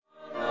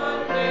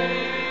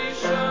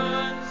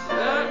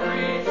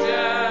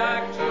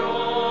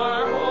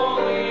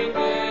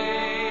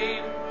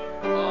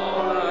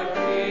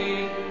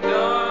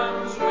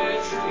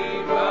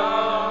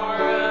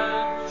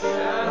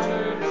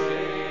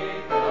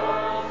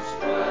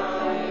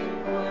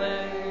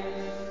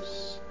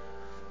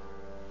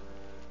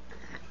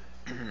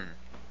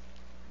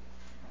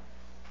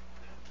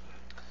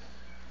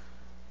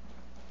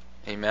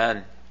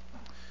Amen.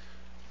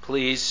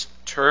 Please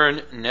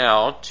turn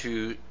now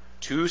to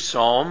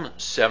Psalm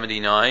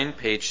 79,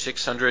 page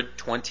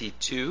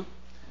 622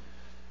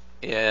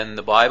 in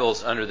the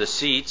Bibles under the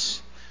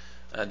seats.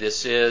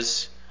 This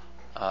is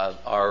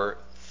our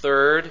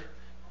third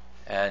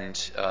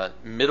and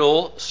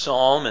middle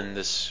psalm in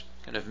this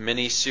kind of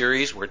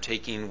mini-series. We're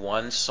taking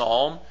one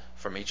psalm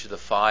from each of the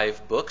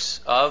 5 books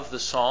of the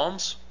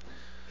Psalms.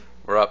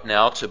 We're up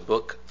now to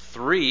book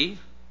 3,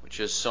 which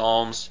is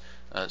Psalms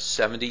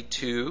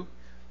 72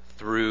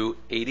 through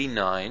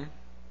 89.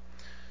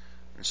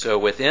 And so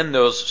within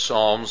those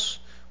Psalms,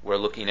 we're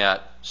looking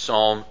at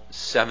Psalm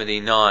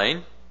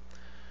 79,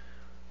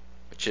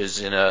 which is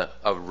in a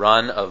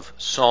run of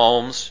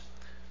Psalms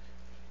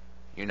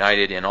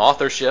united in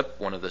authorship,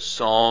 one of the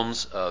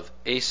Psalms of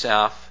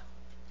Asaph,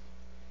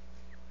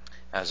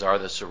 as are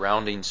the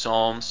surrounding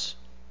Psalms.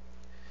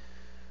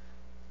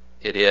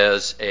 It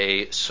is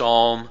a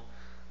psalm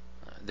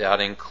that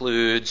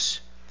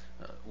includes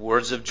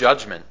words of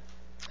judgment.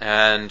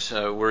 And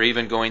we're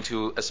even going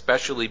to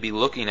especially be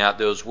looking at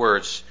those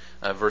words,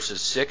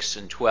 verses 6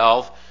 and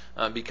 12,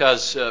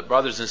 because,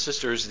 brothers and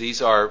sisters,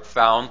 these are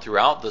found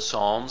throughout the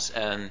Psalms,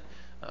 and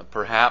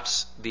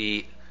perhaps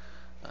the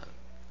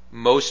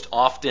most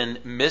often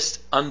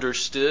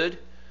misunderstood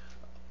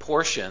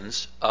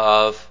portions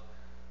of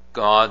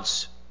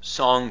God's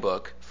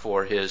songbook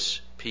for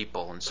His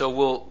people. And so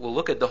we'll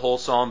look at the whole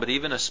psalm, but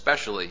even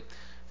especially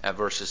at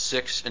verses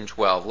 6 and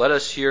 12. Let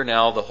us hear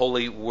now the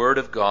holy word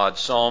of God,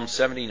 Psalm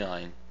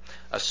 79,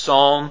 a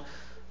psalm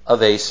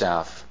of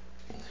Asaph.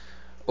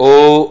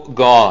 O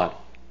God,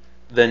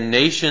 the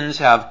nations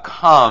have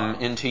come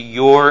into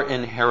your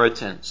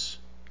inheritance.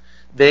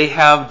 They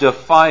have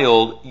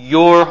defiled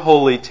your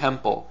holy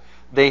temple.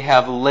 They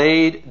have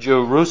laid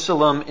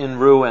Jerusalem in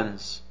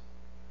ruins.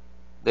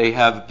 They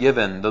have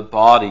given the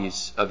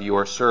bodies of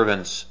your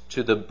servants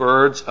to the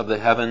birds of the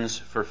heavens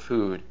for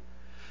food,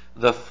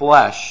 the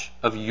flesh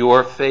of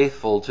your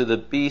faithful to the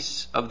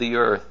beasts of the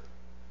earth.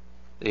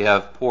 They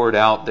have poured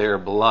out their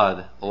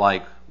blood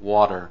like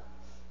water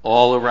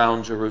all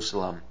around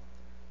Jerusalem,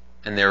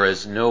 and there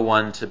is no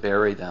one to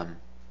bury them.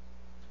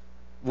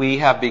 We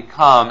have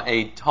become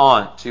a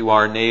taunt to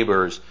our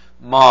neighbors,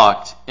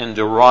 mocked and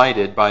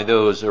derided by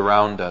those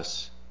around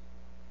us.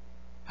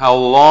 How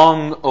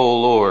long, O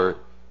Lord,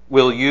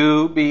 will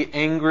you be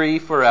angry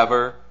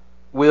forever?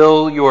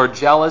 Will your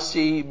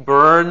jealousy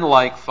burn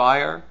like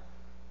fire?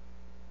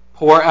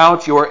 Pour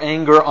out your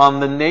anger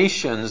on the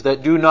nations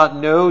that do not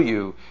know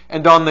you,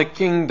 and on the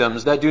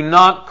kingdoms that do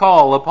not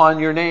call upon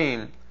your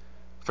name.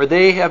 For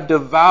they have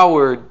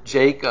devoured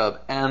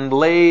Jacob and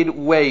laid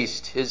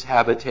waste his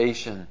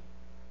habitation.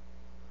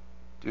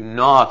 Do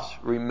not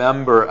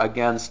remember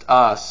against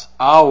us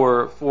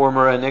our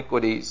former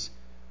iniquities.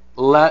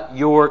 Let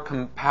your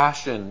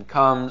compassion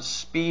come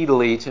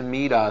speedily to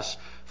meet us,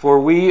 for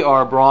we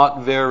are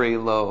brought very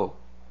low.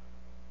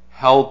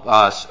 Help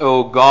us,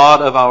 O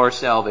God of our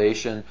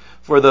salvation,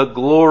 for the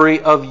glory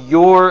of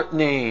your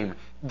name.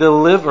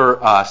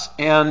 Deliver us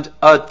and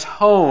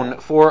atone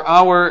for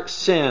our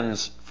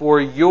sins for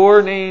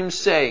your name's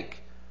sake.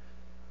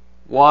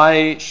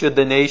 Why should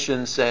the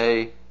nations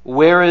say,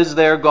 where is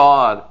their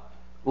God?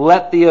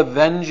 Let the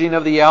avenging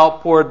of the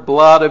outpoured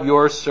blood of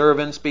your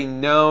servants be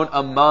known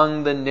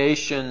among the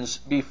nations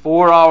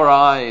before our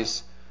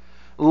eyes.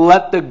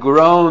 Let the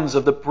groans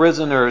of the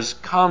prisoners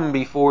come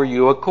before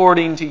you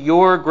according to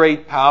your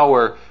great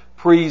power.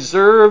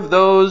 Preserve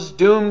those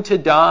doomed to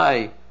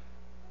die.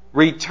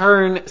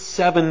 Return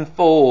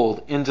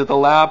sevenfold into the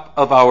lap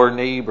of our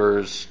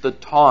neighbors the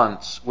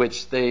taunts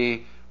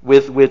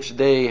with which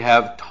they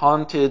have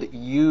taunted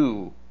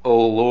you,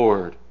 O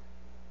Lord.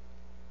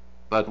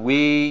 But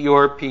we,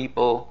 your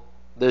people,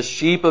 the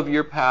sheep of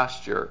your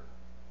pasture,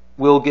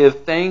 will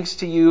give thanks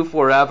to you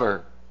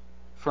forever.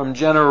 From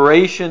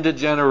generation to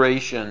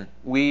generation,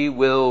 we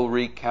will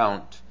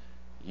recount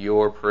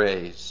your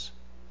praise.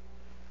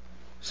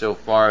 So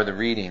far the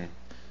reading.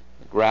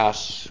 The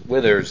grass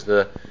withers,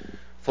 the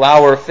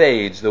flower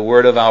fades, the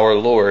word of our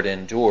Lord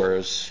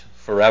endures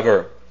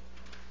forever.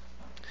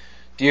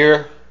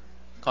 Dear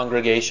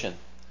congregation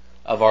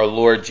of our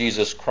Lord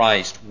Jesus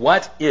Christ,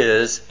 what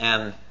is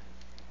an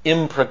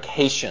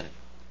imprecation?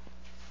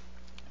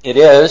 It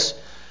is,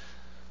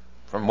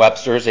 from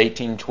Webster's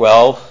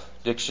 1812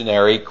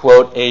 dictionary,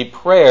 quote, a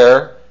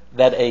prayer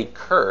that a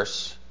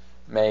curse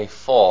may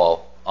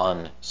fall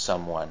on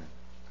someone.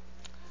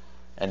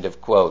 End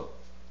of quote.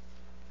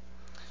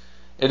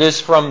 It is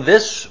from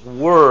this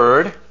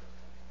word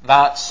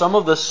that some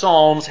of the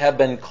Psalms have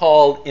been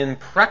called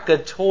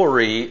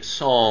imprecatory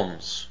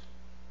Psalms.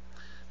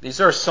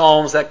 These are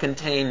Psalms that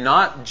contain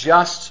not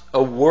just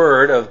a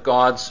word of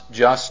God's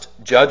just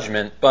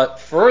judgment, but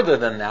further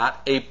than that,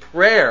 a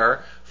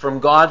prayer from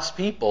God's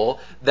people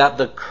that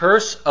the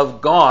curse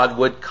of God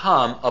would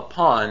come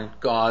upon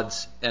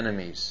God's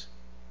enemies.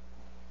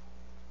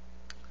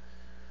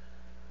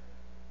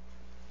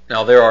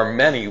 Now, there are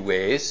many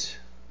ways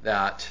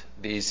that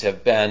these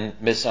have been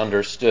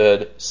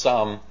misunderstood,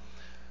 some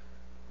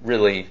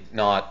really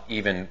not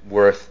even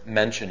worth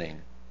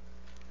mentioning.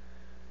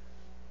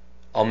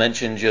 I'll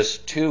mention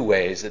just two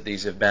ways that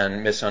these have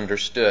been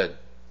misunderstood.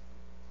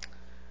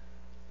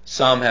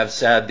 Some have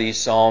said these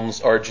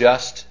psalms are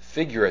just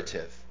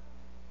figurative.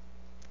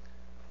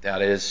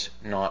 That is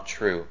not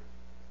true.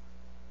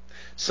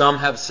 Some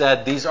have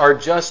said these are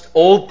just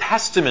Old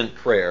Testament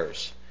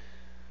prayers,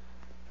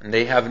 and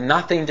they have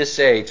nothing to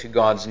say to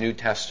God's New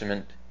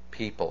Testament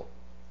people.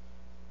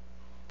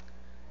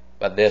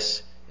 But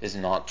this is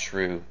not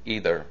true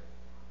either.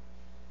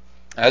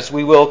 As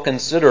we will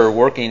consider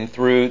working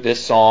through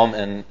this psalm,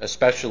 and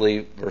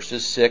especially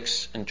verses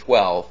 6 and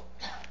 12,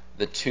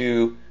 the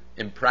two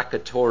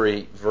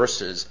imprecatory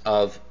verses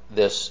of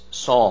this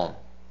psalm.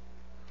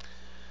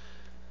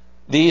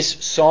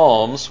 These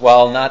psalms,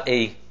 while not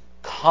a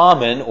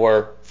common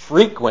or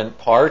frequent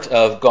part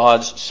of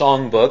God's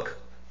songbook,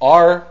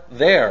 are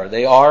there.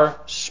 They are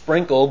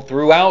sprinkled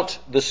throughout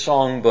the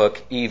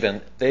songbook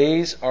even.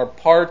 These are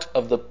part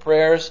of the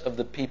prayers of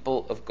the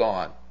people of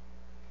God.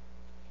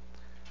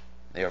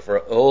 They are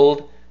for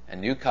Old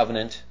and New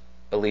Covenant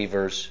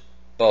believers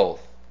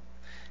both.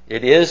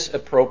 It is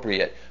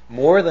appropriate,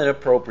 more than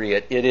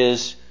appropriate, it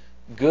is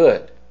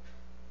good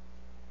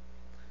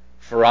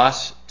for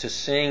us to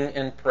sing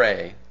and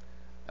pray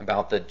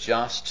about the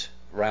just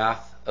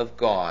wrath of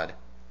God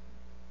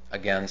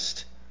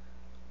against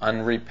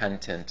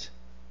unrepentant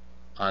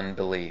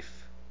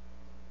unbelief.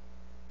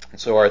 And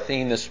so our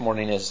theme this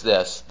morning is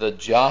this: the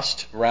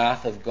just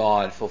wrath of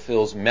God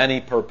fulfills many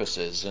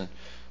purposes. And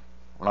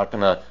we're not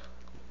going to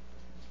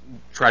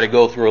try to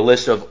go through a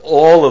list of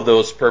all of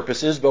those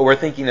purposes, but we're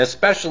thinking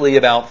especially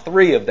about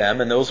three of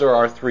them, and those are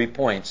our 3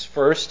 points.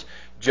 First,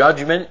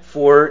 judgment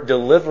for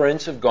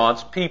deliverance of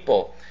God's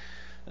people.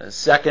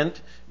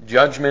 Second,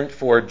 judgment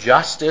for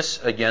justice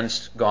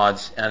against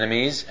God's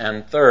enemies.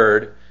 And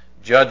third,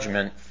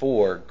 judgment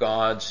for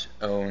God's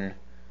own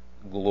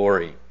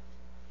glory.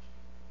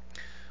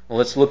 Well,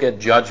 let's look at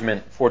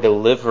judgment for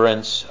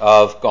deliverance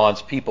of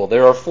God's people.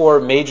 There are 4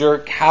 major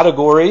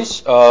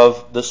categories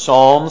of the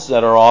Psalms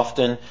that are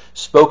often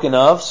spoken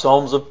of: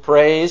 Psalms of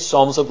praise,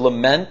 Psalms of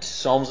lament,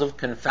 Psalms of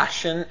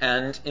confession,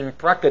 and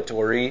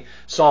imprecatory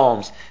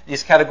Psalms.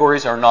 These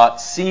categories are not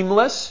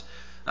seamless.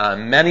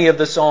 Many of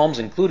the Psalms,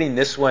 including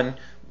this one,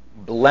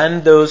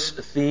 blend those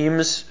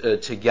themes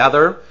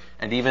together.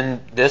 And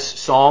even this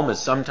psalm is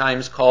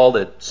sometimes called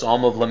a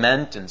psalm of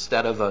lament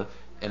instead of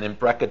an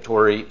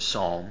imprecatory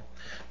psalm.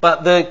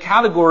 But the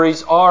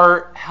categories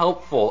are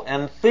helpful,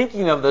 and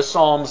thinking of the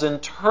Psalms in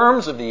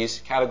terms of these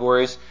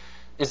categories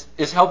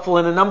is helpful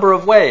in a number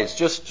of ways.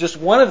 Just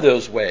one of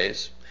those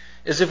ways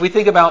is if we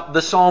think about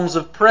the Psalms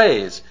of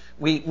praise.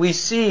 We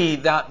see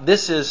that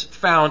this is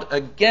found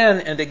again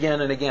and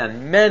again and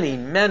again.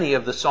 Many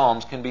of the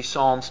Psalms can be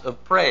Psalms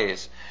of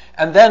praise.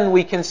 And then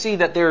we can see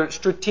that they're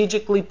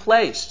strategically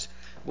placed.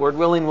 Lord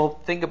willing, we'll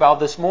think about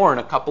this more in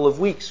a couple of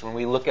weeks when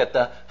we look at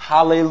the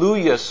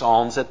Hallelujah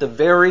Psalms at the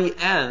very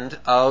end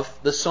of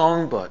the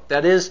songbook.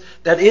 That is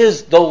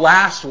the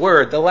last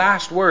word. The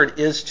last word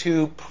is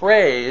to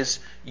praise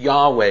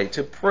Yahweh,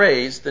 to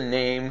praise the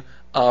name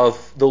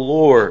of the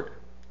Lord.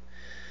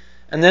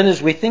 And then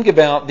as we think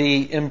about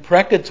the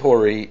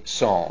imprecatory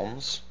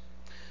Psalms,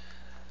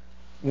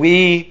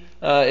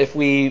 if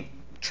we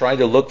try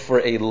to look for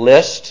a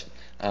list,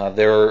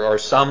 there are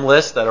some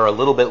lists that are a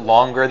little bit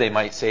longer. They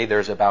might say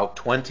there's about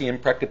 20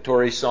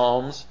 imprecatory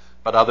Psalms,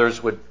 but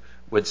others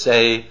would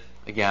say,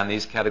 again,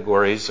 these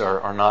categories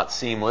are not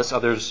seamless.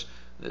 Others,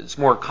 it's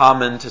more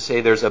common to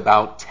say there's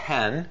about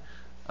 10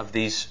 of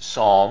these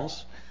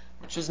Psalms,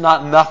 which is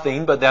not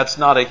nothing, but that's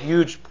not a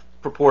huge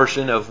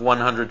proportion of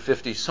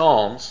 150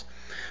 Psalms.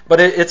 But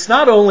it's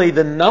not only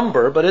the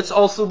number, but it's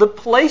also the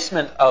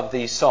placement of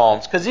these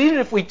Psalms. Because even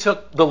if we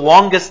took the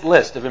longest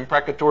list of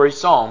imprecatory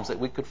Psalms that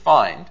we could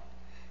find,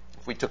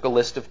 if we took a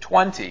list of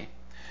 20,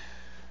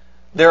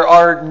 there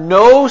are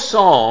no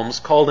Psalms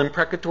called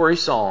imprecatory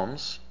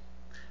Psalms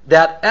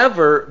that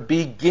ever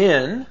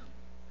begin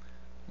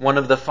one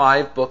of the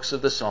 5 books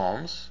of the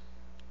Psalms,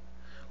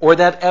 or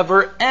that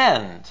ever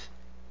end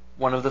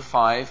one of the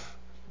 5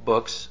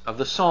 books of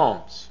the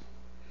Psalms.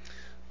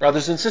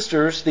 Brothers and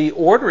sisters, the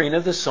ordering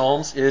of the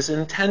Psalms is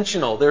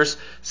intentional. There's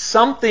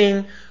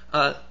something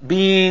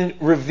being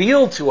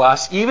revealed to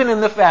us, even in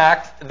the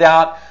fact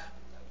that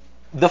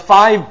the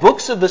 5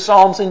 books of the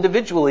Psalms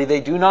individually, they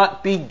do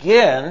not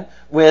begin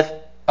with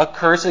a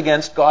curse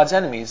against God's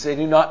enemies. They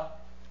do not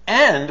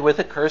end with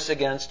a curse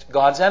against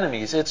God's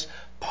enemies. It's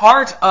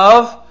part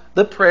of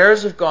the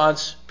prayers of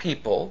God's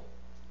people,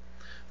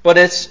 but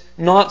it's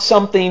not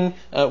something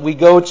we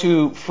go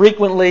to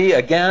frequently,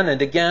 again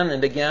and again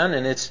and again,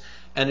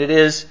 and it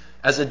is,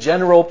 as a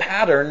general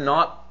pattern,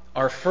 not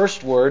our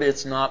first word,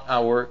 it's not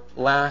our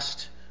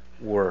last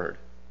word.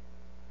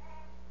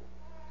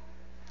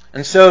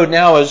 And so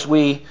now as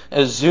we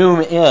zoom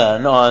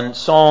in on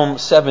Psalm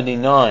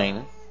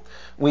 79,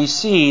 we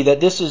see that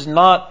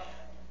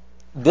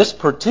this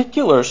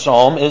particular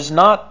psalm is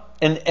not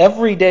an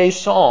everyday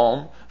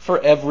psalm for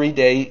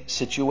everyday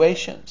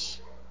situations.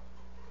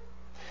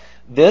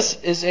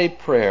 This is a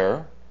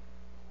prayer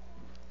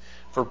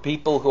for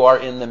people who are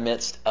in the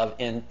midst of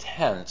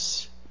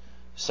intense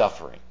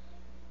suffering.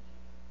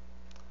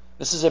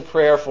 This is a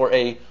prayer for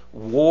a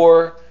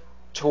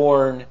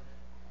war-torn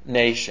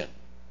nation,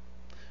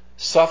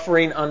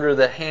 suffering under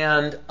the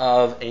hand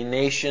of a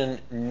nation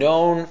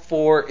known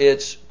for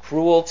its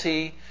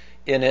cruelty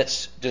in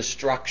its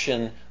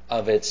destruction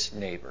of its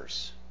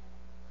neighbors.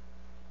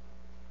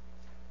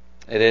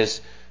 It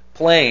is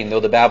plain, though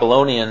the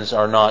Babylonians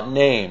are not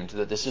named,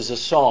 that this is a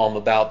psalm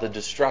about the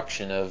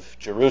destruction of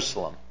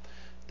Jerusalem,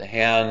 the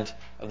hand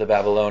of the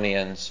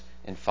Babylonians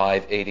in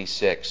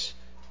 586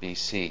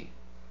 BC.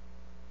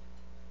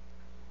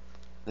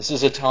 This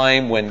is a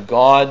time when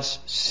God's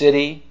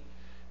city,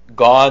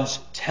 God's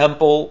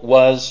temple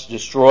was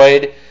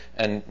destroyed,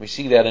 and we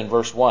see that in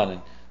verse 1.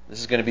 And this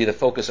is going to be the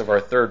focus of our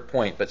third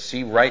point, but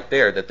see right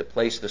there that the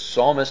place the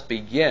psalmist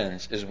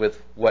begins is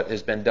with what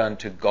has been done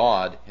to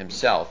God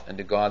himself and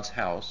to God's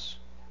house.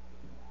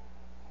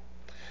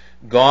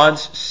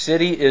 God's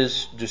city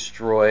is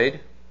destroyed.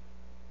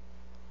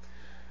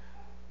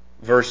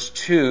 Verse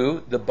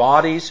 2, the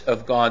bodies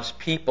of God's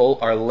people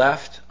are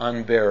left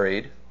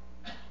unburied.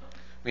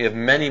 We have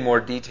many more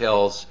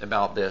details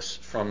about this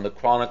from the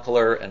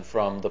chronicler and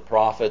from the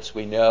prophets.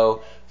 We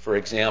know, for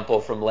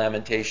example, from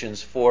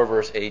Lamentations 4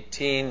 verse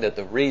 18, that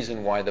the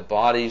reason why the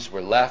bodies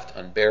were left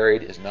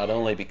unburied is not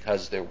only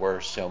because there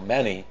were so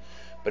many,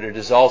 but it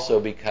is also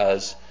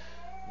because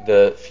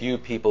the few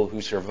people who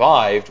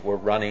survived were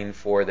running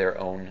for their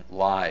own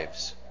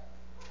lives.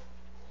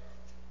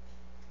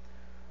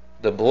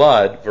 The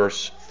blood,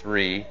 verse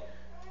 3,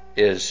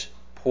 is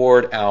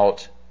poured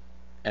out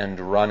and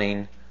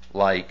running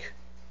like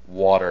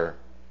water.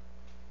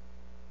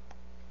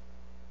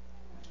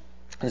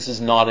 This is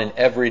not an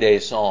everyday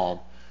psalm.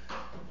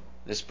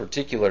 This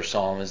particular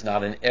psalm is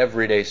not an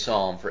everyday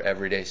psalm for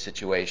everyday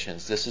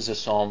situations. This is a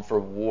psalm for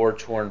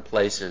war-torn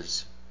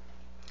places.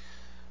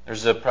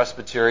 There's a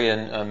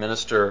Presbyterian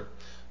minister,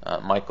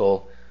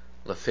 Michael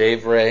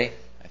Lefebvre.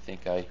 I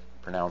think I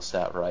pronounced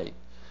that right.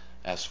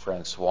 Ask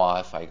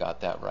Francois if I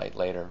got that right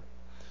later.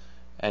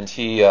 And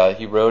he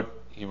wrote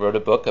a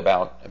book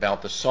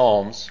about the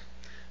Psalms.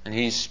 And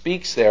he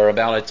speaks there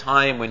about a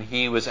time when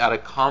he was at a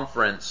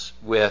conference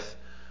with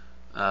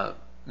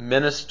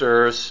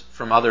ministers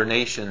from other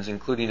nations,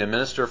 including a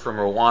minister from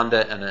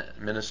Rwanda and a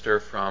minister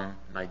from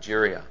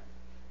Nigeria.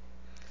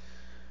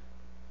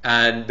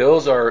 And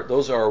those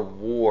are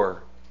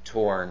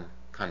war-torn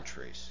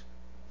countries.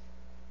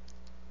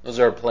 Those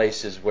are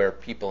places where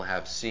people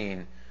have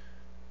seen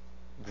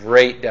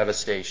great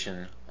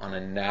devastation on a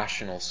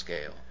national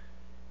scale.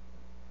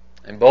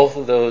 And both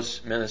of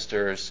those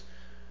ministers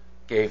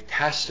gave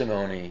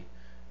testimony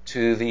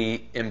to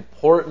the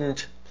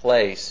important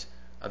place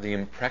of the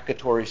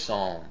imprecatory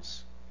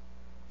psalms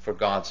for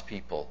God's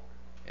people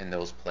in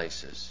those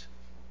places.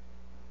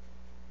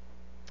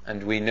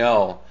 And we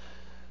know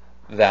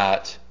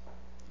that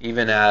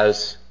even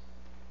as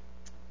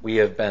we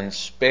have been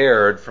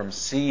spared from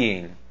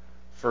seeing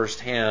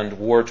firsthand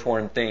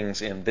war-torn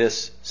things in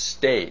this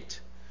state,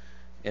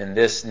 in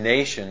this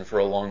nation for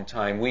a long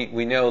time,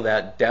 we know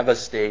that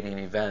devastating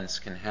events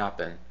can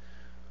happen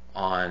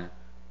on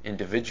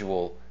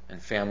individual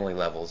and family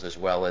levels as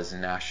well as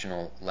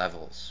national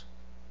levels.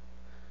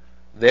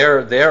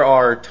 There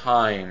are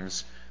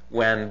times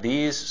when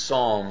these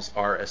psalms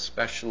are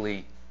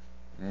especially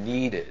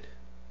needed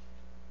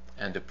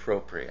and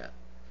appropriate.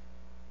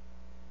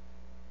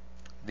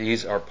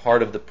 These are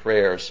part of the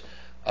prayers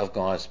of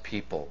God's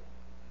people.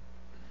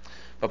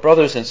 But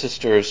brothers and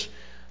sisters,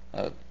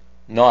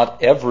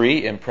 not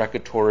every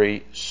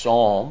imprecatory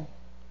psalm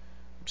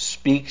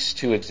speaks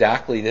to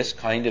exactly this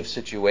kind of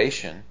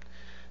situation.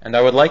 And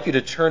I would like you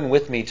to turn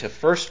with me to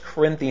 1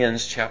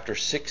 Corinthians chapter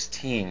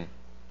 16.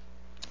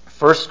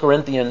 1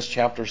 Corinthians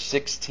chapter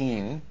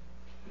 16.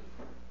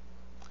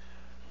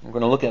 We're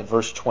going to look at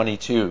verse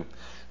 22.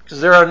 Because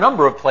there are a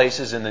number of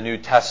places in the New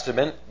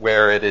Testament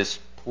where it is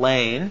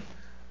plain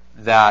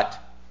that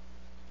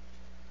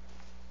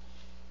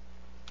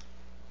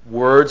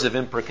words of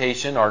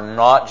imprecation are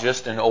not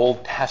just an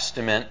Old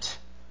Testament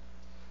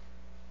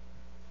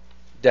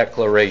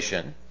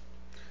declaration.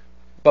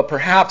 But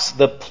perhaps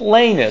the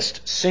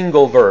plainest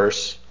single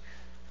verse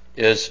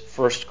is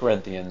 1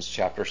 Corinthians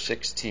chapter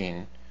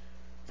 16,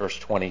 verse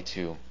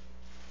 22.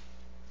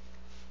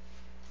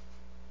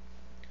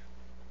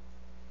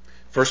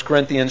 1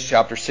 Corinthians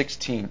chapter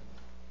 16,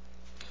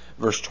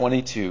 verse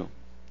 22.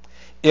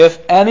 If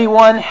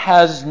anyone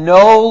has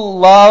no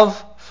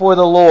love for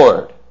the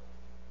Lord,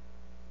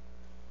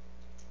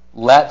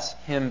 let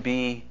him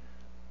be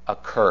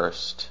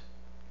accursed.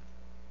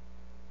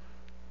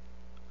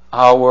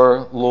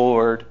 Our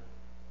Lord,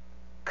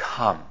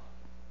 come.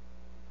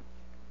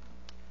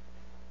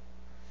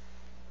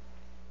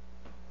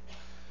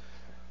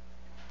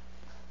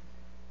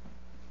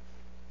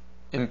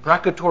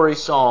 Imprecatory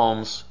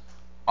psalms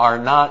are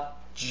not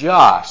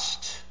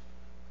just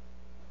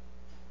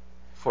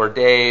for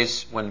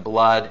days when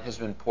blood has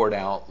been poured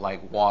out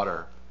like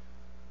water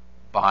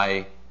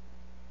by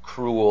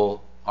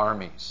cruel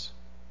armies.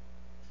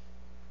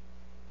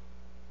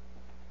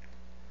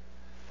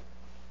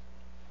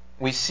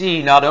 we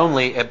see not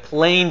only a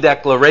plain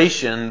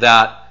declaration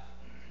that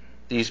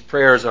these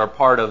prayers are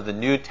part of the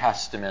New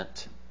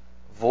Testament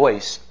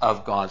voice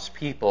of God's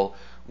people,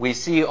 we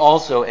see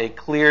also a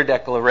clear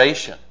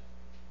declaration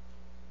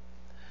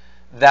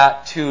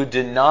that to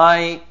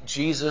deny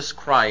Jesus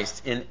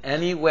Christ in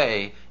any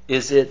way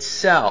is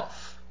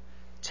itself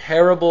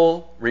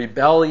terrible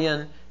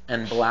rebellion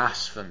and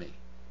blasphemy,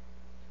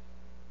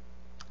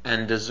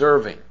 and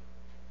deserving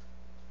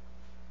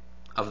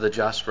of the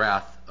just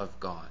wrath of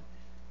God.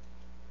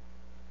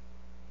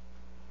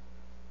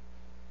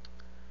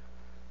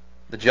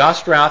 The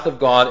just wrath of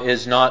God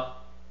is not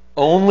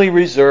only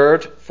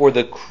reserved for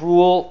the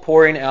cruel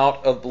pouring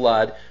out of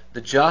blood.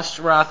 The just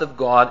wrath of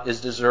God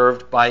is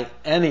deserved by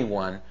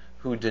anyone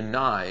who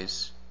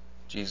denies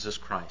Jesus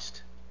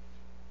Christ.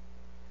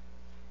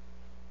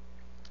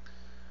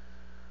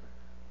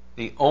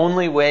 The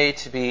only way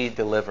to be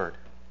delivered,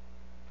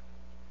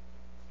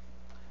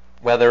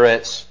 whether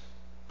it's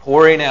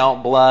pouring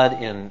out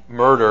blood in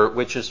murder,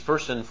 which is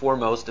first and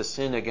foremost a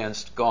sin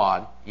against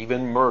God,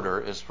 even murder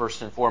is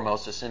first and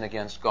foremost a sin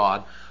against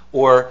God,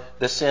 or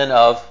the sin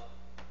of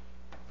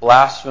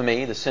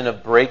blasphemy, the sin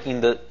of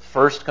breaking the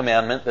first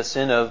commandment, the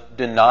sin of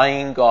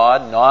denying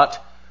God,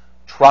 not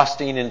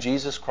trusting in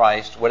Jesus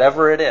Christ,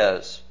 whatever it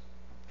is,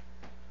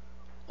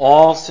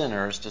 all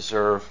sinners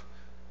deserve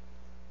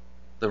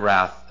the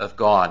wrath of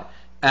God.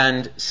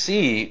 And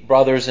see,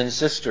 brothers and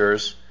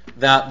sisters,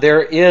 that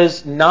there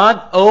is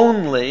not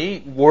only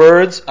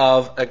words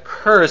of a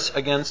curse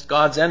against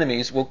God's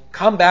enemies. We'll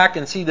come back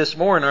and see this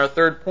more in our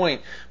third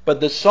point.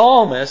 But the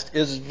psalmist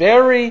is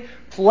very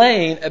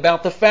plain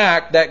about the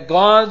fact that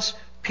God's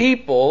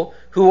people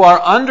who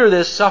are under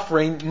this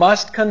suffering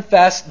must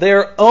confess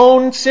their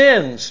own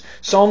sins.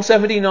 Psalm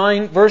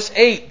 79 verse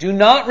 8, do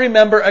not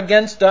remember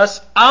against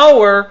us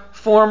our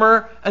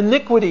former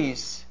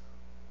iniquities.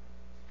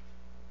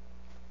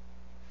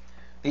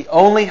 The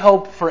only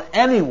hope for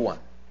anyone,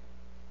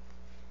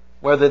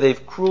 whether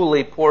they've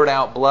cruelly poured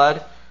out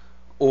blood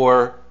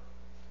or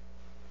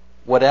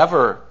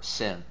whatever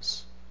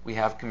sins we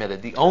have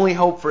committed, the only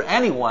hope for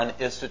anyone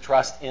is to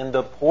trust in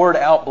the poured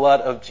out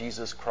blood of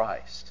Jesus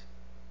Christ.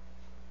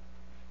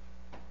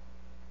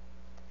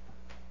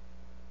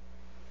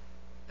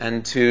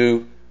 And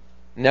to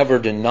never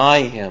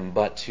deny Him,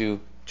 but to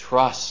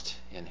trust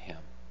in Him,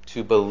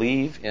 to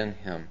believe in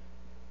Him.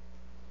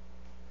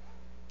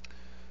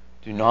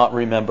 Do not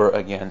remember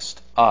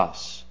against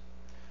us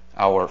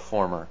our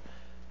former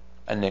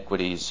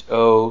iniquities.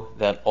 Oh,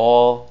 that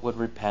all would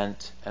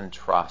repent and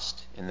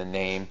trust in the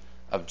name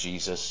of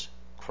Jesus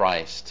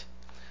Christ.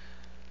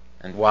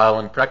 And while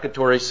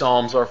imprecatory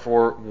psalms are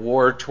for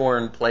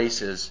war-torn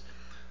places,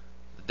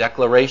 the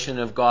declaration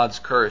of God's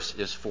curse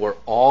is for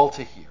all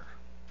to hear,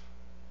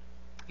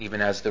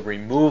 even as the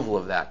removal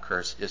of that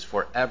curse is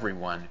for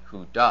everyone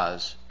who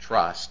does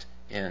trust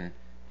in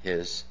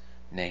His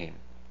name.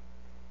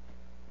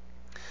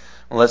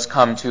 Well, let's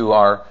come to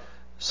our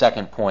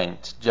second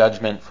point,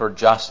 judgment for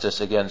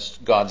justice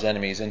against God's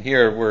enemies. And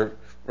here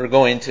we're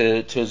going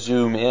to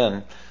zoom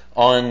in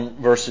on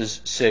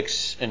verses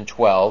 6 and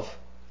 12.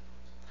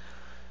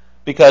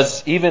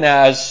 Because even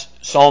as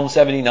Psalm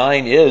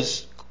 79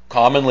 is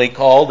commonly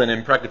called an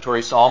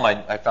imprecatory psalm,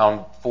 I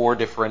found 4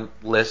 different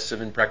lists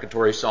of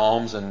imprecatory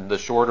psalms, and the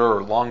shorter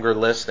or longer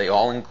lists, they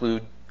all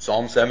include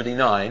Psalm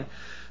 79.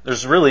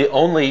 There's really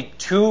only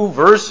 2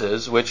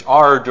 verses which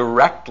are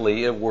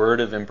directly a word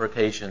of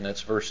imprecation.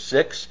 That's verse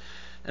 6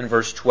 and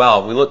verse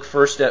 12. We look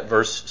first at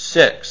verse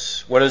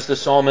 6. What does the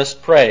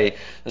psalmist pray?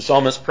 The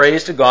psalmist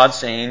prays to God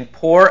saying,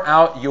 pour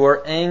out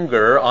your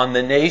anger on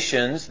the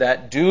nations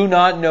that do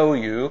not know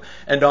you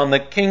and on the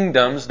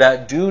kingdoms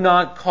that do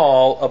not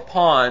call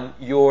upon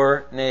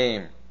your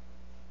name.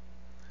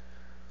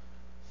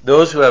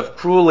 Those who have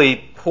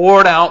cruelly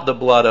poured out the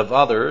blood of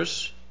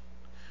others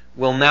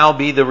will now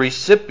be the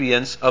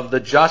recipients of the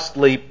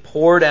justly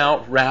poured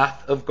out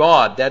wrath of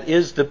God. That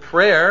is the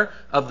prayer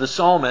of the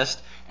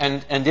psalmist.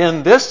 And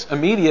in this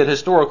immediate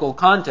historical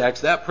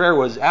context, that prayer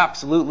was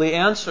absolutely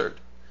answered.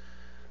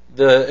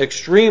 The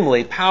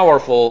extremely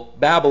powerful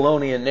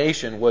Babylonian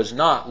nation was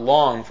not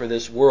long for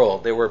this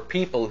world. There were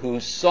people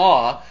who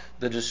saw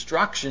the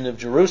destruction of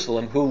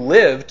Jerusalem, who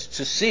lived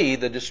to see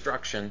the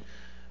destruction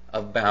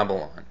of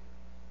Babylon.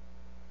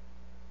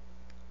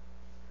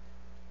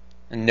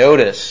 And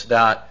notice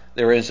that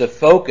there is a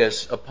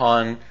focus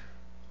upon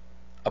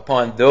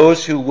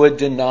those who would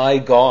deny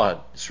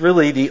God. It's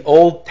really the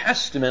Old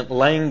Testament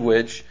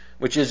language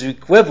which is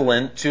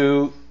equivalent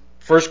to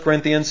 1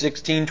 Corinthians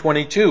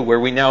 16:22, where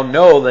we now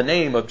know the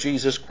name of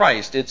Jesus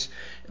Christ.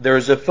 There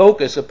is a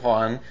focus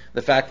upon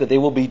the fact that they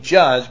will be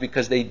judged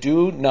because they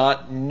do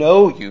not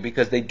know you,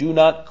 because they do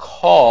not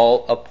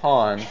call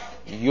upon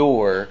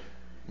your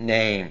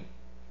name.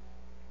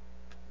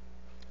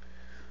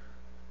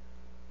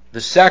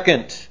 The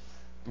second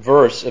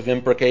verse of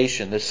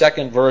imprecation, the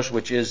second verse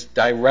which is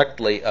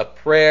directly a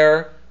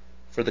prayer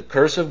for the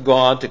curse of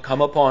God to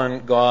come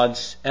upon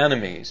God's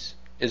enemies,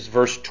 is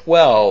verse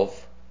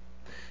 12.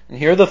 And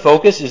here the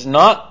focus is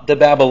not the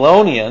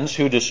Babylonians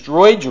who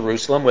destroyed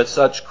Jerusalem with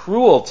such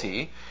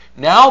cruelty.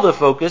 Now the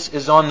focus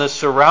is on the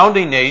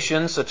surrounding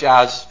nations, such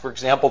as, for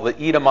example, the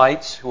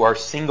Edomites, who are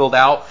singled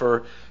out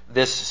for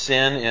this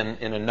sin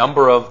in a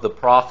number of the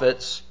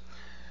prophets.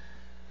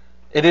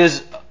 It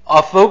is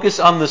a focus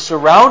on the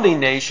surrounding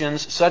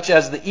nations, such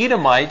as the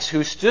Edomites,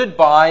 who stood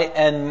by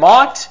and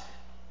mocked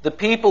the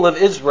people of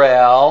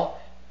Israel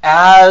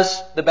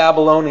as the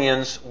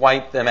Babylonians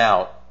wiped them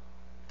out.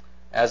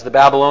 As the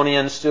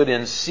Babylonians stood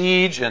in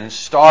siege and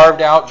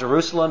starved out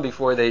Jerusalem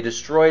before they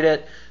destroyed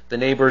it, the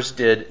neighbors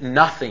did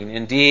nothing.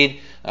 Indeed,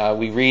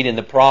 we read in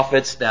the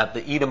prophets that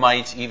the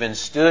Edomites even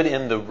stood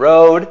in the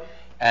road,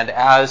 and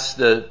as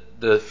the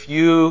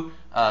few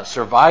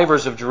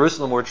survivors of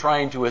Jerusalem were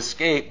trying to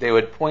escape, they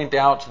would point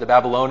out to the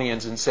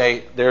Babylonians and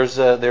say, there's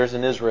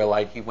an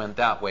Israelite, he went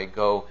that way,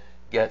 go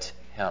get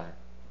him.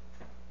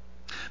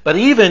 But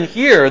even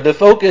here, the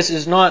focus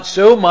is not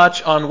so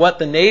much on what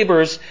the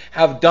neighbors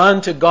have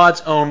done to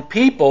God's own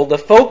people. The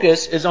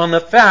focus is on the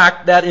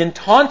fact that in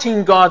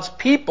taunting God's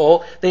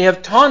people, they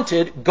have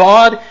taunted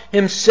God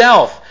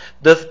himself.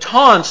 The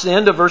taunts, the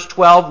end of verse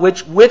 12,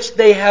 which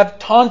they have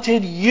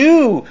taunted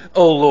you,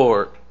 O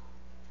Lord.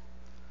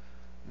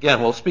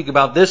 Again, we'll speak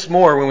about this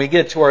more when we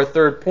get to our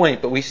third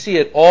point, but we see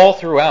it all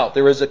throughout.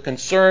 There is a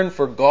concern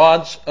for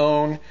God's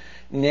own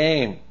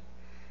name.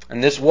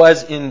 And this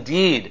was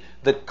indeed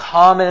the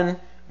common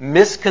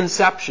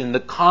misconception, the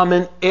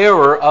common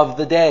error of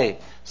the day,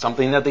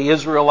 something that the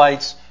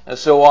Israelites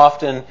so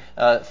often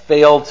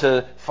failed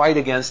to fight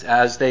against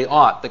as they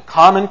ought. The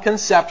common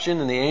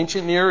conception in the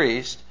ancient Near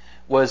East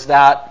was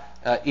that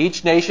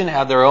each nation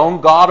had their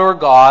own god or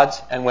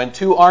gods, and when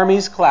two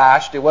armies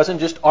clashed, it wasn't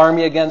just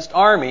army against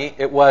army,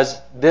 it was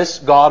this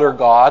god or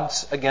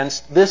gods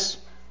against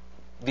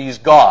these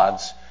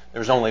gods. There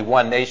was only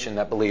one nation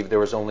that believed there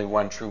was only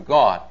one true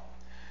God.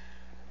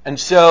 And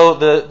so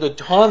the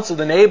taunts of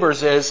the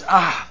neighbors is,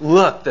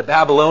 look, the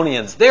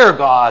Babylonians, their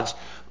gods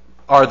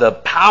are the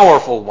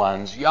powerful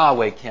ones.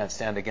 Yahweh can't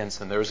stand against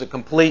them. There's a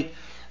complete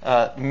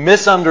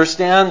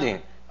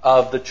misunderstanding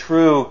of the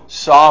true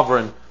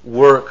sovereign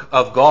work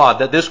of God.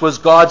 That this was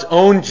God's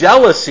own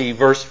jealousy,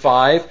 verse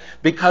 5,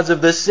 because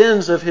of the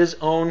sins of his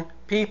own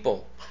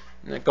people.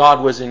 And that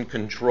God was in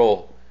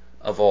control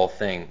of all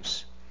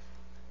things.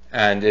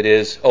 And it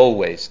is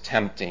always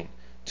tempting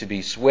to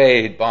be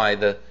swayed by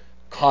the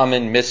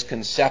common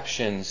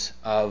misconceptions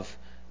of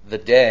the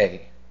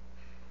day.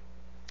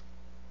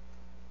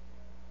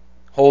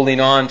 Holding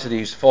on to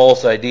these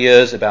false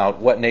ideas about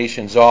what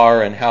nations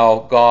are and how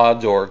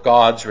gods or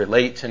gods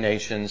relate to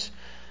nations.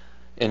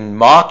 In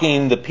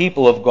mocking the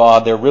people of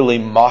God, they're really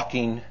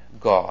mocking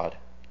God.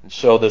 And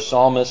so the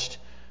psalmist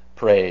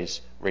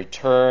prays,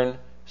 return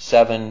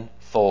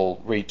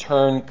sevenfold,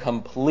 return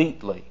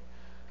completely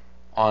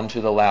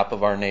onto the lap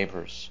of our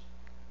neighbors,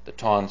 the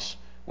taunts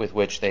with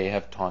which they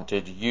have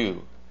taunted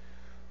you,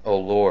 O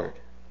Lord.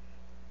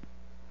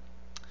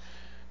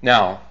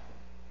 Now,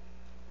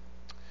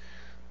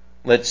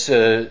 let's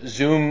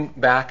zoom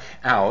back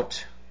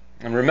out.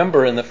 And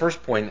remember, in the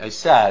first point, I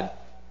said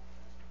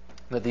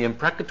that the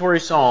imprecatory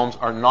psalms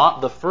are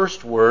not the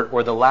first word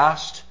or the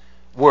last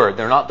word.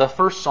 They're not the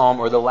first psalm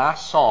or the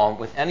last psalm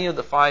with any of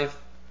the 5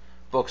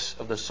 books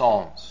of the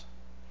Psalms.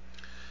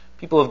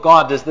 People of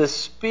God, does this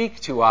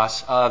speak to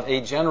us of a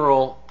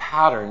general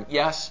pattern?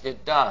 Yes,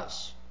 it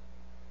does.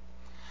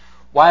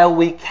 While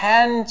we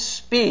can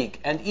speak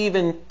and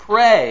even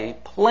pray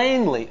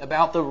plainly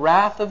about the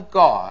wrath of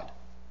God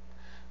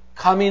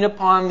coming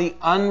upon the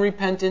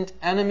unrepentant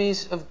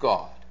enemies of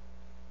God,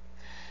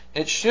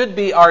 it should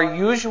be our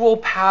usual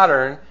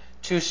pattern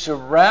to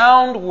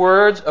surround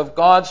words of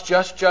God's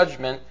just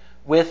judgment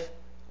with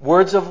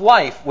words of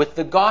life, with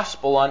the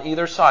gospel on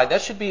either side.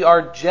 That should be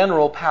our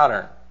general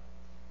pattern.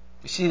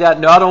 You see that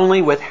not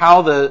only with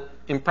how the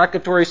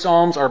imprecatory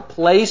psalms are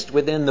placed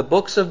within the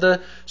books of the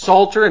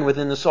Psalter and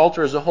within the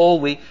Psalter as a whole,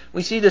 we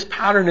see this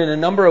pattern in a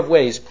number of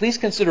ways. Please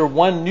consider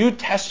one New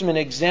Testament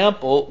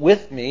example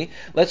with me.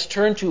 Let's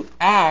turn to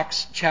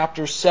Acts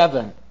chapter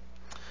 7.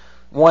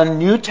 One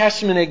New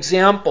Testament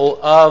example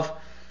of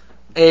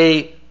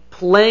a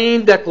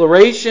plain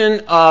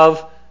declaration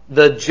of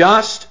the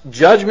just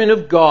judgment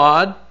of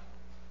God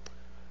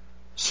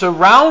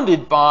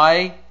surrounded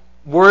by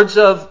words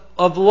of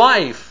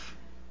life,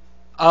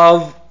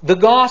 of the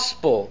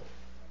gospel.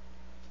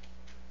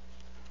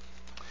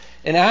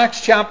 In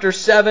Acts chapter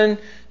 7,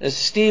 as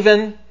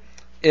Stephen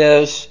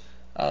is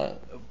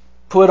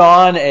put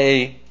on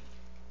a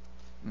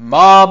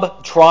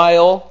mob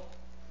trial,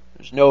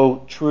 there's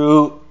no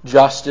true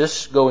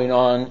justice going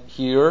on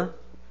here.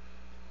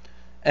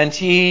 And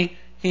he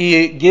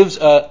gives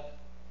a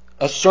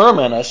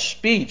sermon, a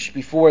speech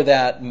before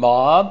that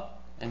mob,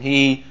 and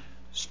he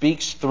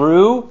speaks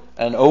through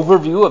an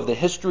overview of the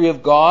history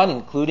of God,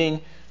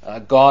 including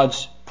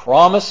God's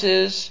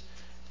promises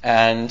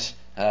and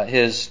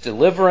his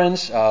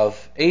deliverance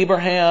of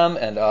Abraham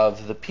and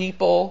of the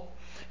people.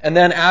 And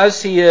then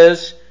as he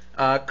is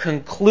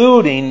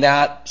concluding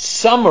that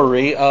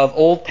summary of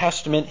Old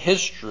Testament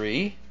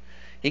history,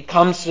 he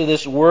comes to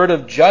this word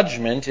of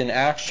judgment in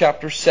Acts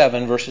chapter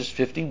 7, verses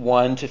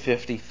 51 to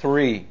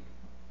 53.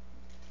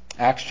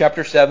 Acts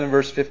chapter 7,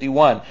 verse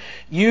 51.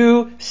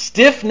 You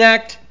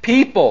stiff-necked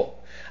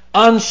people,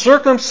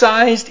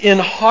 uncircumcised in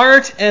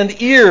heart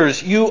and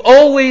ears, you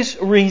always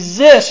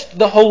resist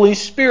the Holy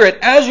Spirit.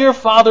 As your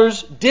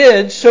fathers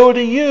did, so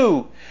do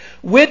you.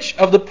 Which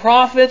of the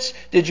prophets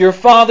did your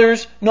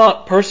fathers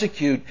not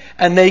persecute?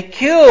 And they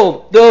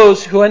killed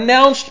those who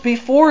announced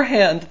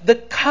beforehand the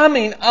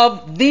coming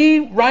of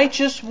the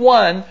righteous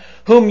one,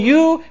 whom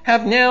you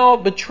have now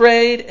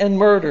betrayed and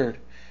murdered.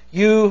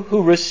 You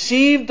who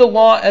received the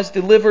law as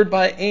delivered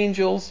by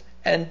angels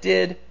and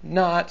did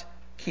not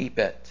keep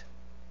it.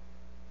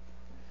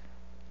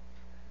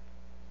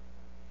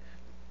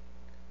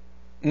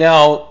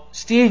 Now,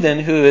 Stephen,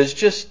 who has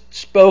just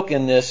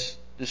spoken this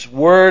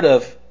word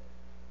of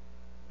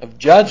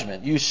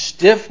judgment, you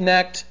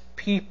stiff-necked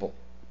people,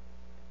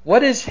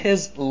 what is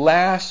his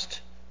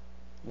last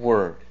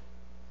word?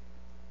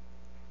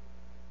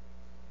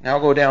 Now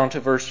go down to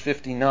verse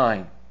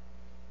 59.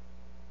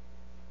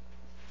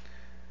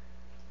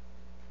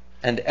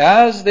 And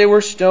as they were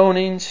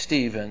stoning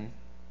Stephen,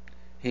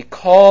 he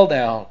called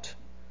out,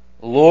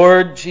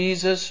 Lord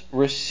Jesus,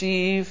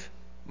 receive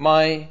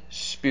my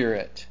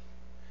spirit.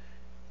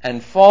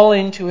 And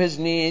falling to his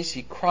knees,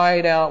 he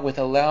cried out with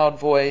a loud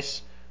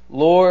voice,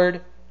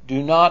 Lord,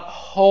 do not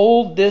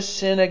hold this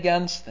sin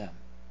against them.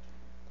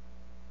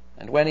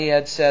 And when he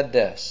had said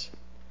this,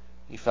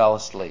 he fell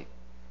asleep.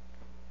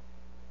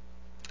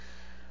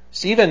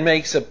 Stephen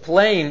makes a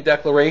plain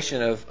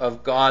declaration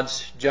of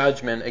God's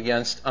judgment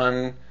against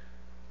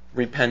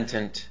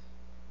unrepentant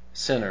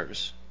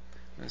sinners.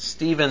 And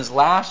Stephen's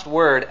last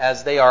word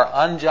as they are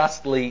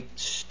unjustly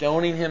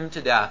stoning him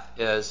to death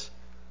is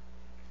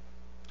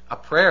a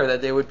prayer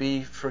that they would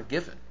be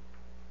forgiven.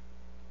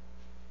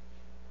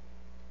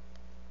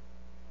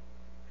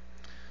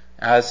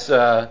 As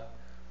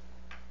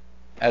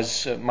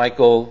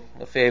Michael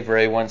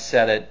Lefebvre once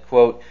said it,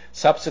 quote,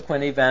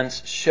 subsequent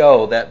events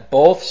show that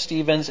both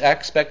Stephen's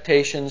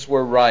expectations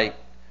were right.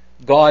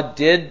 God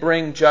did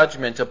bring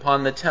judgment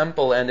upon the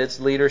temple and its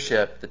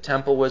leadership. The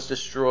temple was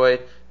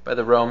destroyed by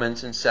the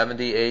Romans in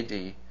 70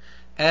 A.D.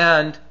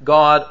 And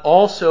God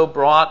also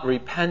brought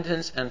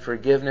repentance and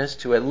forgiveness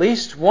to at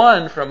least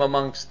one from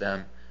amongst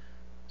them,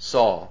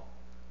 Saul,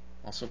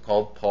 also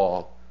called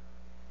Paul,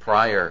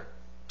 prior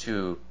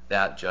to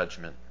that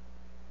judgment.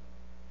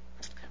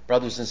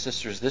 Brothers and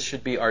sisters, this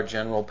should be our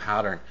general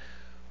pattern.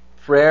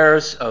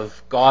 Prayers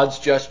of God's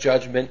just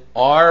judgment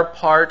are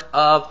part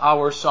of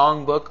our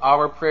songbook,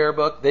 our prayer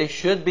book. They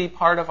should be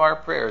part of our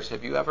prayers.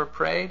 Have you ever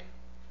prayed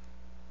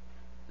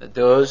that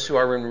those who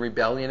are in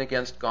rebellion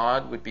against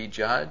God would be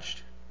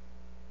judged?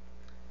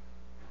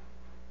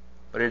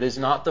 But it is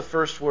not the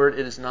first word,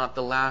 it is not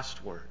the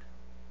last word.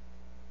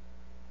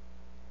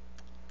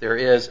 There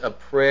is a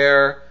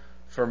prayer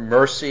for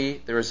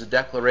mercy. There is a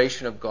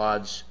declaration of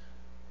God's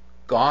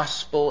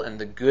gospel and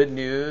the good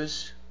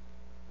news.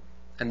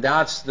 And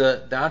that's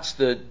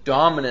the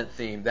dominant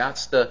theme.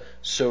 That's the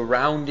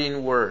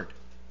surrounding word.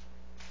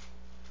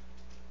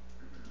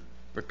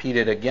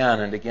 Repeated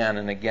again and again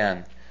and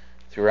again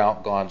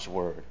throughout God's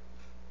word.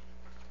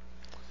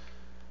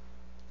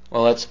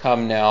 Well, let's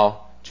come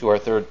now to our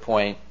third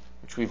point,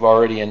 which we've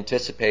already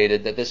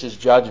anticipated, that this is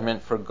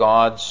judgment for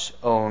God's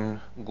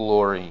own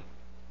glory.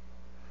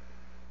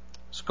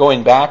 So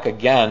going back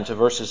again to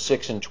verses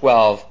 6 and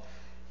 12, I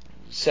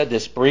said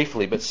this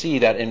briefly, but see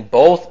that in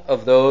both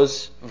of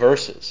those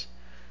verses,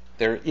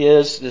 there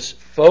is this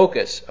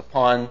focus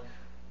upon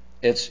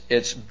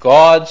it's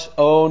God's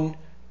own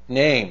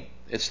name.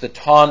 It's the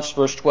taunts,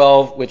 verse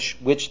 12,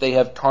 which they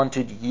have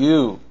taunted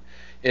you.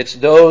 It's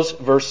those,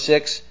 verse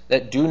 6,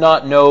 that do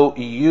not know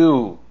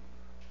you.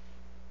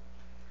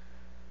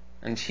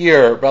 And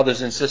here,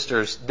 brothers and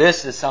sisters,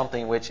 this is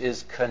something which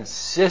is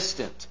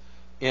consistent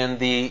in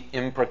the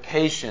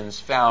imprecations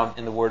found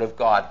in the Word of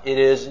God. It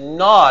is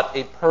not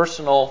a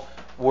personal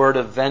word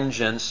of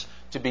vengeance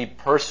to be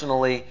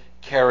personally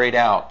carried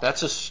out.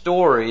 That's a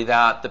story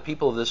that the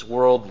people of this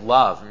world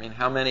love. I mean,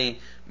 how many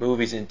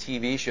movies and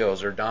TV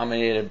shows are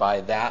dominated by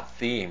that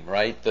theme,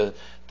 right? The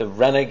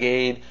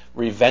renegade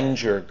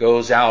revenger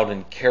goes out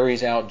and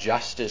carries out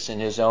justice in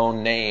his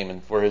own name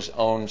and for his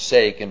own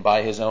sake and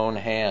by his own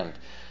hand.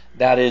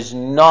 That is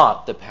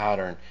not the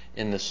pattern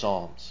in the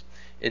Psalms.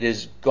 It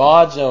is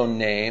God's own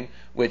name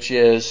which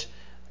is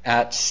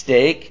at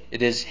stake.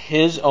 It is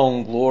His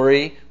own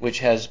glory which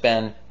has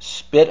been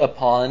spit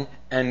upon,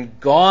 and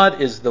God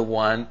is the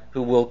one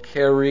who will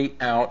carry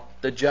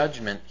out the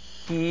judgment.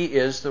 He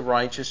is the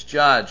righteous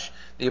judge.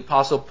 The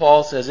Apostle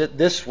Paul says it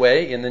this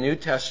way in the New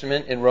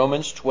Testament in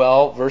Romans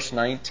 12, verse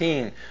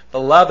 19.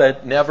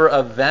 Beloved, never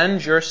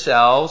avenge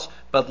yourselves,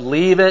 but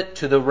leave it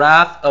to the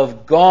wrath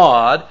of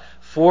God.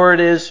 For it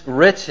is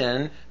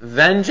written,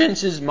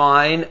 vengeance is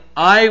mine,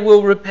 I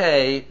will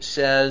repay,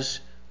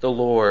 says the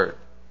Lord.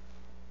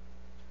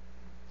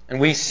 And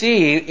we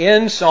see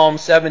in Psalm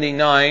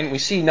 79, we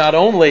see not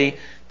only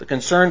the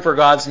concern for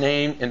God's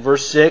name in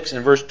verse 6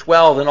 and verse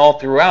 12 and all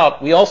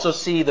throughout, we also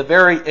see the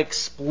very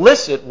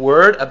explicit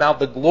word about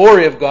the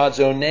glory of God's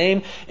own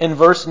name in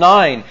verse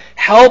 9.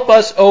 Help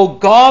us, O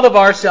God of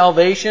our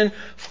salvation,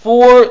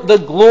 for the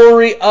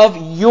glory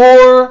of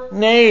your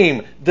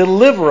name.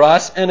 Deliver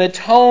us and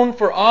atone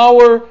for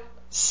our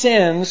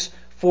sins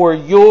for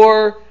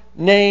your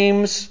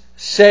name's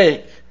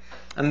sake.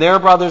 And there,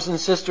 brothers and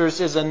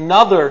sisters, is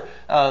another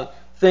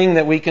thing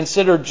that we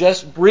consider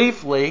just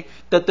briefly,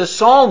 that the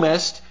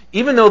psalmist,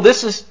 even though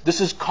this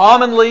is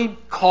commonly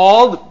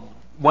called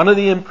one of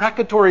the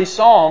imprecatory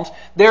psalms,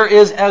 there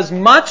is as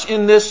much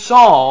in this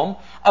psalm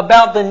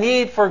about the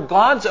need for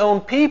God's own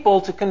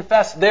people to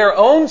confess their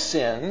own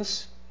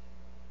sins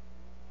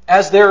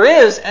as there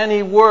is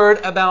any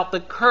word about the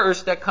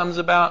curse that comes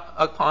about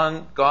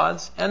upon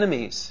God's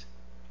enemies.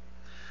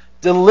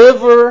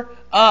 Deliver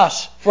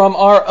us from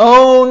our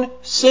own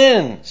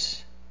sins.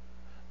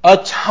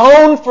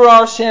 Atone for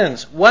our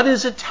sins. What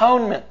is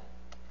atonement?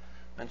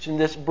 I mentioned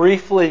this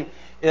briefly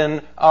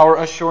in our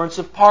assurance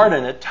of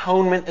pardon.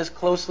 Atonement is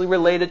closely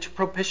related to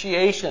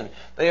propitiation.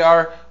 They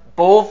are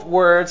both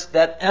words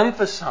that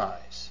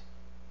emphasize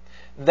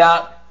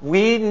that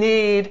we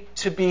need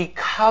to be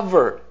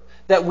covered,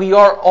 that we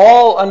are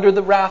all under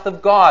the wrath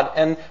of God.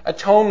 And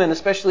atonement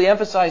especially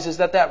emphasizes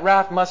that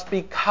wrath must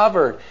be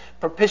covered.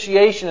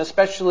 Propitiation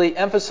especially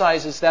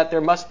emphasizes that there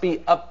must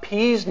be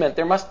appeasement,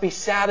 there must be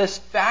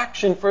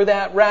satisfaction for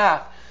that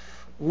wrath.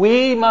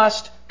 We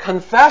must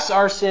confess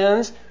our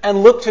sins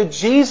and look to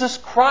Jesus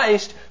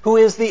Christ, who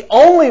is the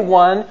only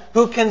one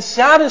who can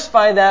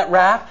satisfy that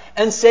wrath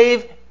and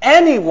save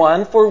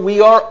anyone, for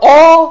we are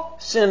all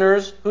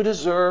sinners who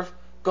deserve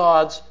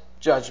God's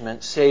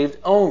judgment, saved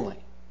only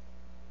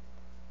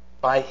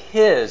by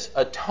His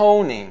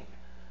atoning,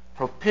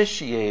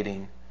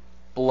 propitiating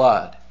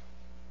blood,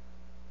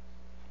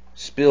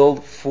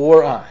 spilled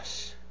for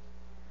us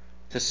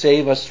to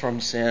save us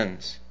from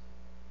sins.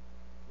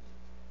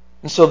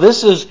 And so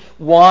this is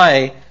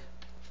why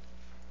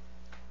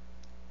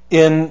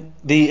in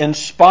the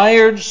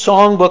inspired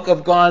songbook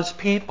of God's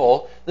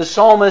people, the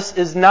psalmist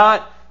is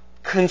not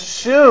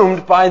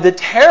consumed by the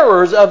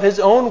terrors of his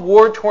own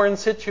war-torn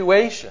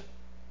situation.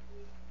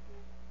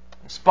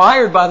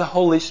 Inspired by the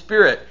Holy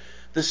Spirit,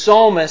 the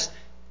psalmist,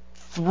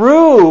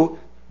 through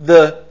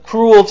the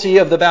cruelty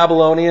of the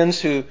Babylonians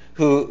who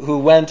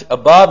went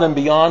above and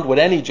beyond what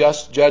any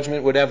just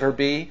judgment would ever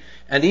be,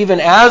 and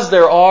even as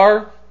there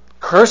are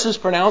curses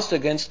pronounced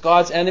against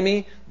God's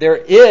enemy, there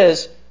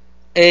is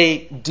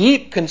a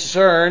deep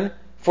concern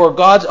for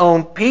God's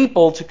own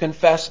people to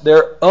confess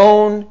their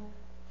own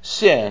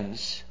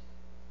sins.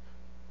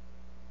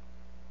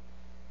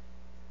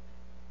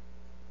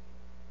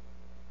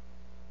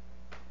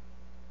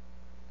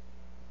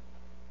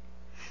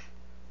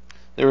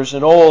 There is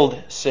an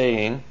old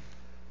saying,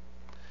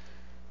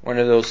 one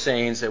of those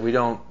sayings that we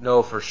don't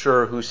know for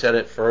sure who said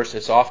it first.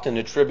 It's often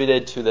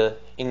attributed to the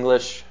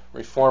English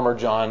reformer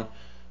John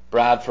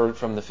Bradford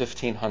from the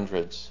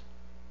 1500s.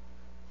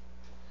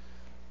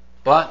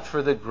 But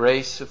for the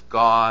grace of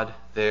God,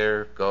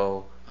 there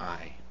go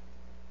I.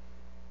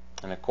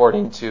 And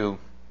according to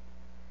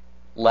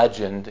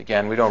legend,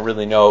 again, we don't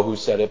really know who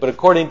said it, but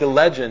according to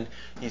legend,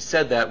 he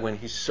said that when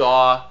he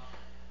saw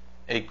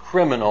a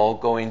criminal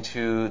going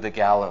to the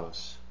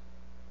gallows.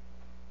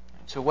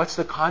 So what's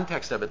the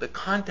context of it? The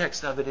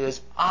context of it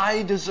is,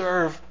 I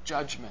deserve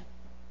judgment.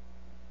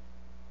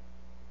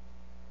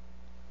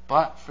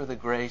 But for the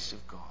grace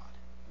of God,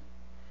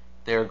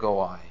 there go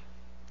I.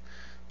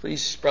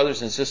 Please,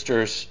 brothers and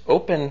sisters,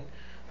 open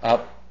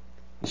up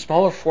the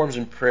Smaller Forms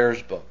and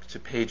Prayers book to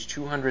page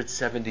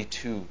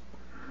 272.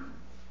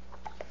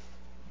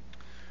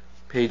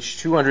 Page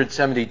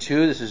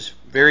 272, this is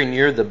very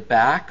near the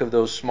back of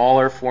those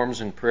Smaller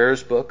Forms and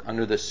Prayers book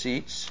under the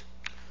seats.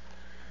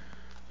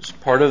 It's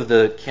part of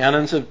the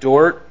Canons of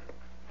Dort,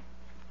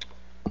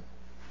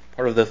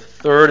 part of the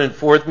third and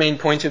fourth main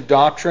points of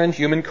doctrine: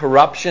 human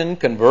corruption,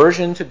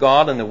 conversion to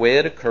God and the way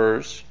it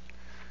occurs.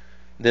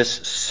 This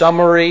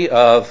summary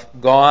of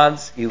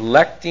God's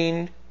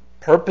electing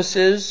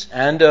purposes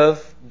and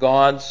of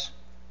God's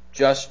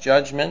just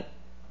judgment.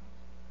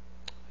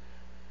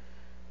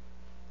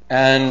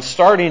 And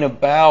starting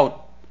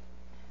about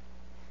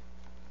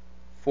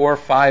 4 or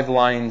 5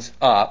 lines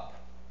up,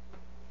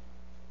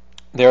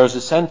 there's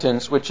a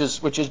sentence which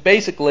is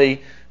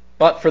basically,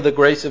 but for the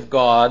grace of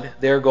God,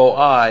 there go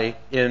I,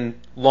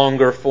 in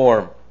longer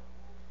form.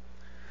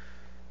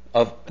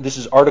 This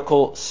is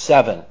Article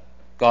 7,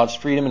 God's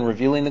freedom in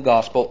revealing the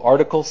gospel.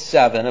 Article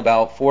 7,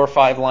 about 4 or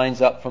 5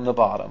 lines up from the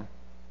bottom.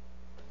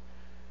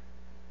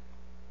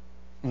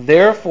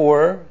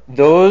 Therefore,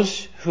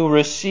 those who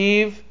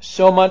receive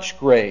so much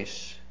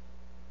grace,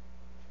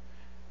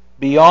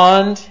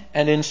 beyond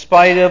and in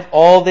spite of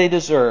all they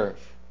deserve,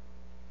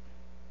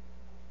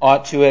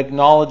 ought to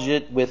acknowledge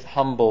it with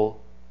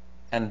humble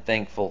and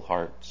thankful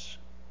hearts.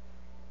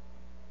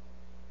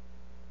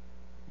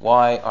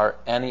 Why are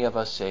any of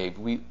us saved?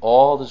 We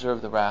all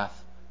deserve the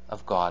wrath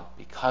of God.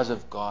 Because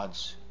of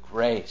God's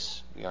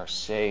grace, we are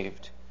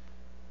saved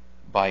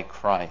by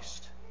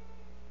Christ.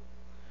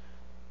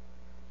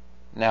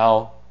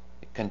 Now,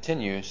 it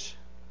continues.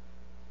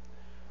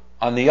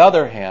 On the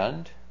other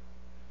hand,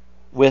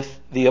 with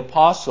the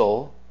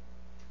apostle,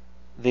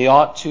 they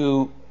ought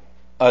to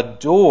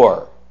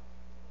adore,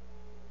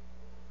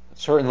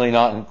 certainly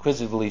not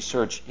inquisitively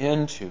search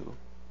into,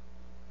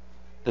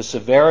 the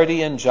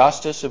severity and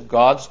justice of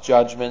God's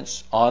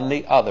judgments on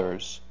the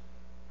others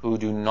who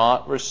do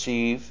not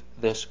receive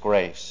this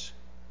grace.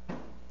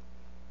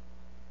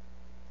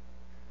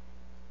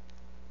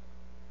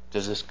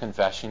 Does this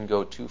confession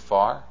go too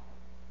far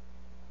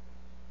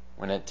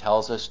when it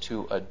tells us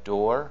to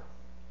adore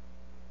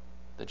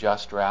the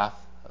just wrath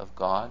of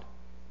God?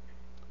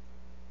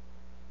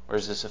 Or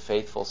is this a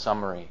faithful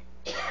summary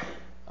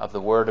of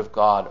the Word of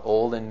God,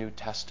 Old and New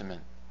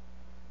Testament,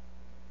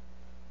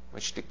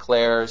 which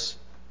declares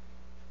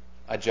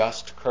a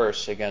just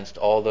curse against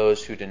all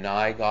those who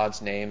deny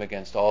God's name,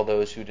 against all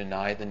those who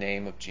deny the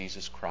name of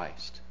Jesus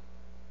Christ?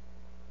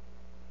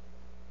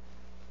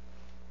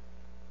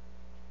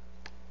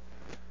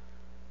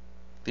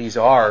 These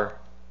are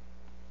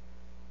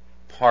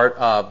part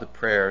of the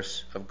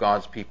prayers of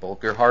God's people.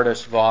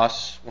 Gerhardus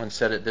Voss once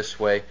said it this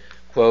way,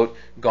 quote,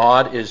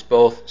 God is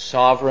both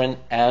sovereign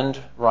and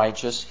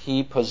righteous.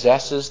 He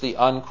possesses the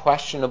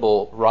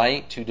unquestionable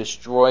right to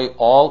destroy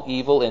all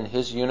evil in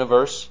his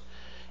universe.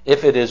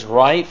 If it is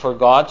right for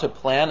God to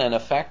plan and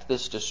effect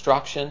this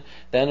destruction,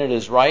 then it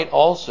is right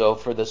also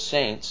for the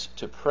saints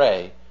to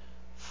pray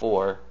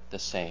for the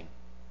same.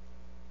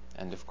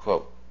 End of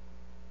quote.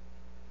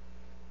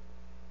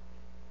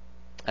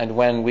 And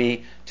when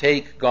we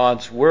take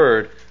God's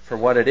word for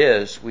what it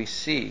is, we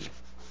see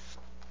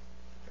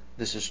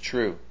this is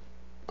true.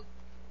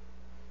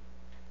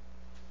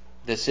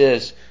 This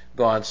is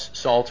God's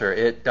Psalter.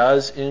 It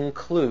does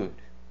include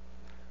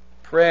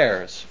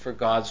prayers for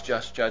God's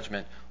just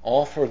judgment,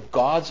 all for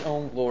God's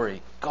own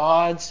glory.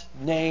 God's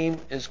name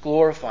is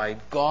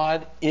glorified.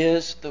 God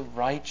is the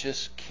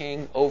righteous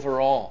King over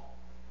all.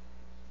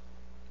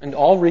 And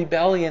all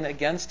rebellion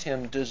against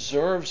him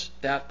deserves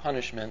that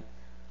punishment,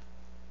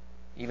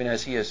 even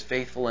as he is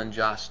faithful and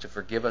just to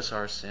forgive us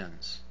our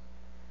sins.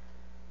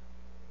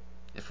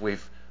 If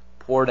we've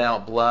poured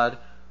out blood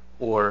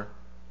or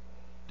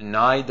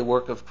denied the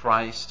work of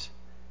Christ,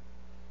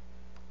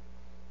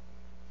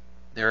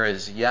 there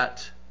is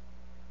yet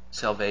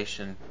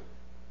salvation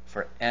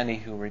for any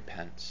who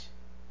repents.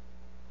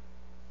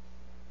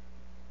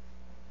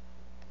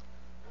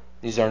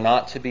 These are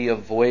not to be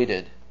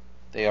avoided.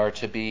 They are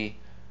to be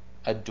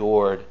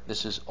adored.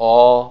 This is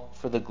all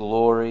for the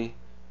glory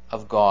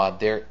of God.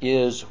 There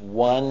is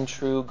one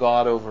true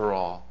God over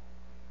all,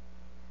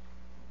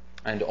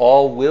 and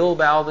all will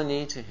bow the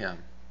knee to him.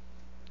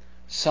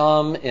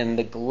 Some in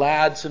the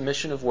glad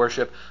submission of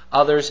worship,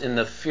 others in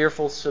the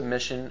fearful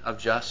submission of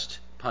just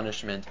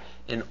punishment.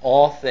 In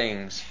all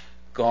things,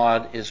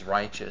 God is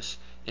righteous.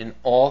 In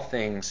all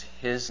things,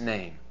 his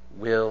name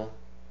will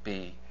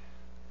be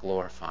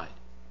glorified.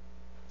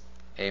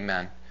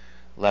 Amen.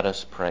 Let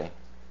us pray.